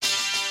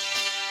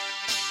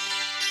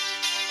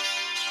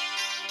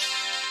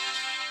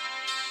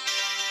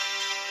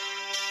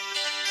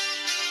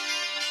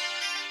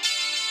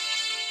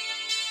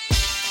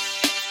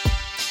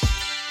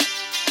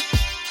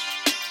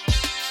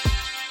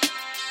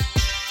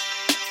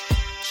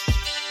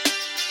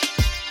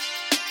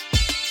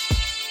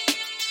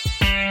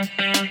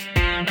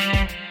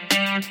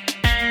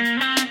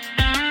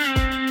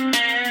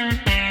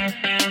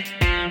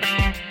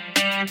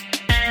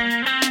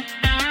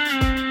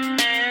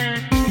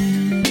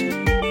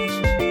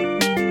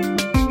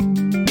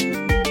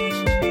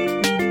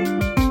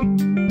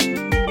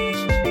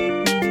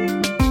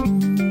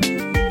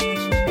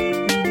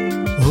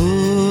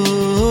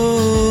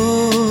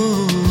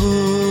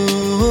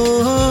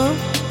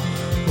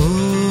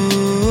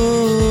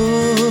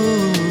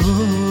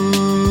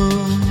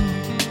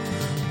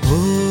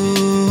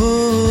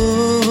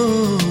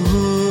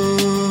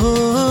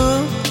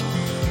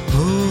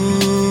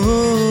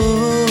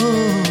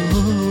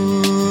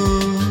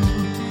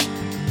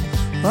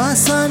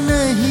आसान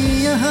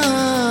नहीं यहाँ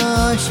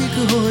आशिक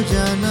हो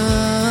जाना,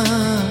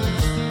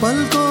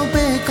 पलकों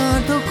पे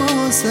कांटों को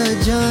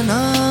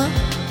सजाना।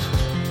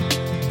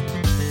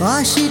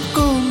 आशिक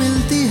को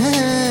मिलती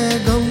है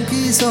गम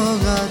की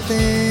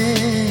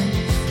सौगातें,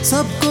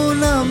 सबको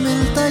ना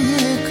मिलता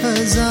ये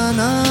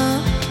खजाना।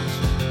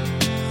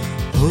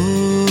 हो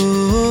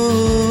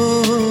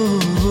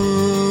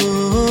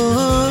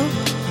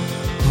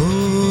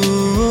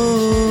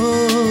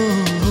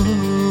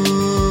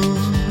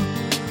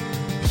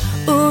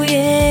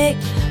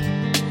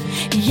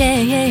Yeah,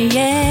 yeah,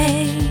 yeah.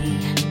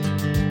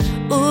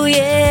 Ooh,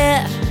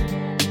 yeah.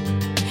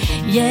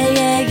 Yeah,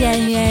 yeah, yeah,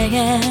 yeah,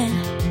 yeah.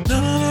 Na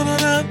na na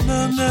na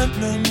na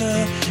na na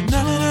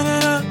na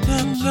na na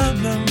na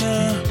na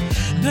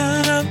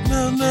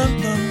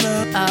na.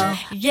 Oh,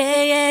 yeah,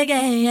 yeah,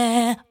 yeah,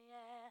 yeah.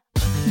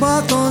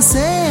 बातों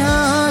से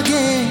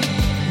आगे,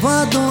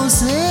 वादों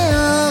से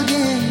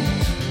आगे,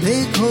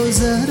 देखो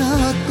जरा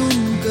तुम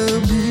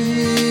कभी।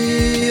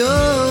 ओ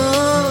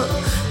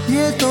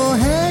ये तो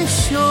है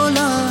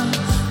शोला,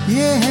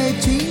 ये है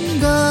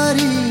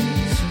चिंगारी,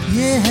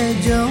 ये है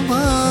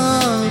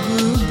जवाब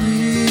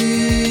भी।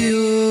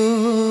 ओ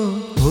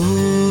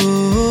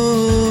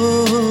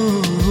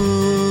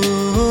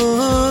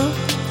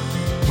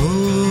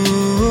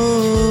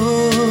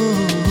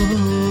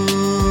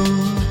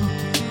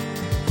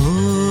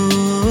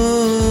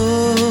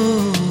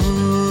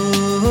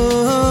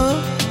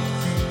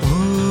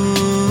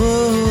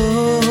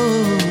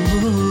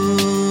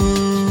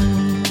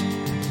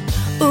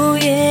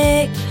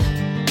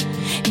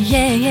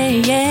Yeah, yeah,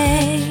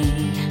 yeah.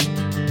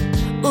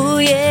 Ooh,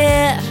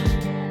 yeah.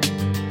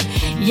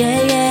 Yeah,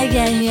 yeah,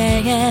 yeah, yeah,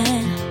 yeah.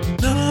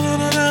 Na na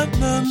na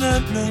na na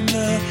na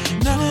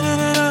na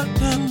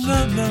na na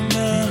na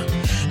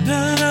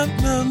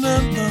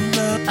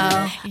na.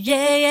 Oh,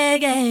 yeah, yeah,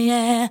 yeah,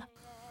 yeah.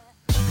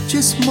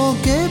 जिस्मों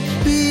के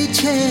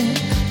पीछे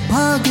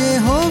भागे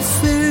हो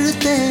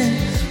फिरते,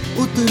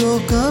 उतरो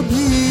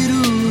कभी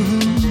रूह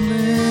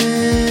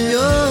में।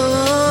 ओ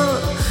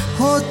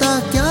होता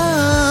क्या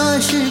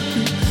आशिक,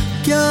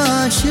 क्या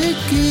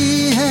आशिकी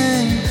है,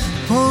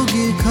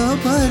 होगी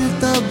खबर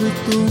तब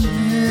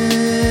तुम्हें।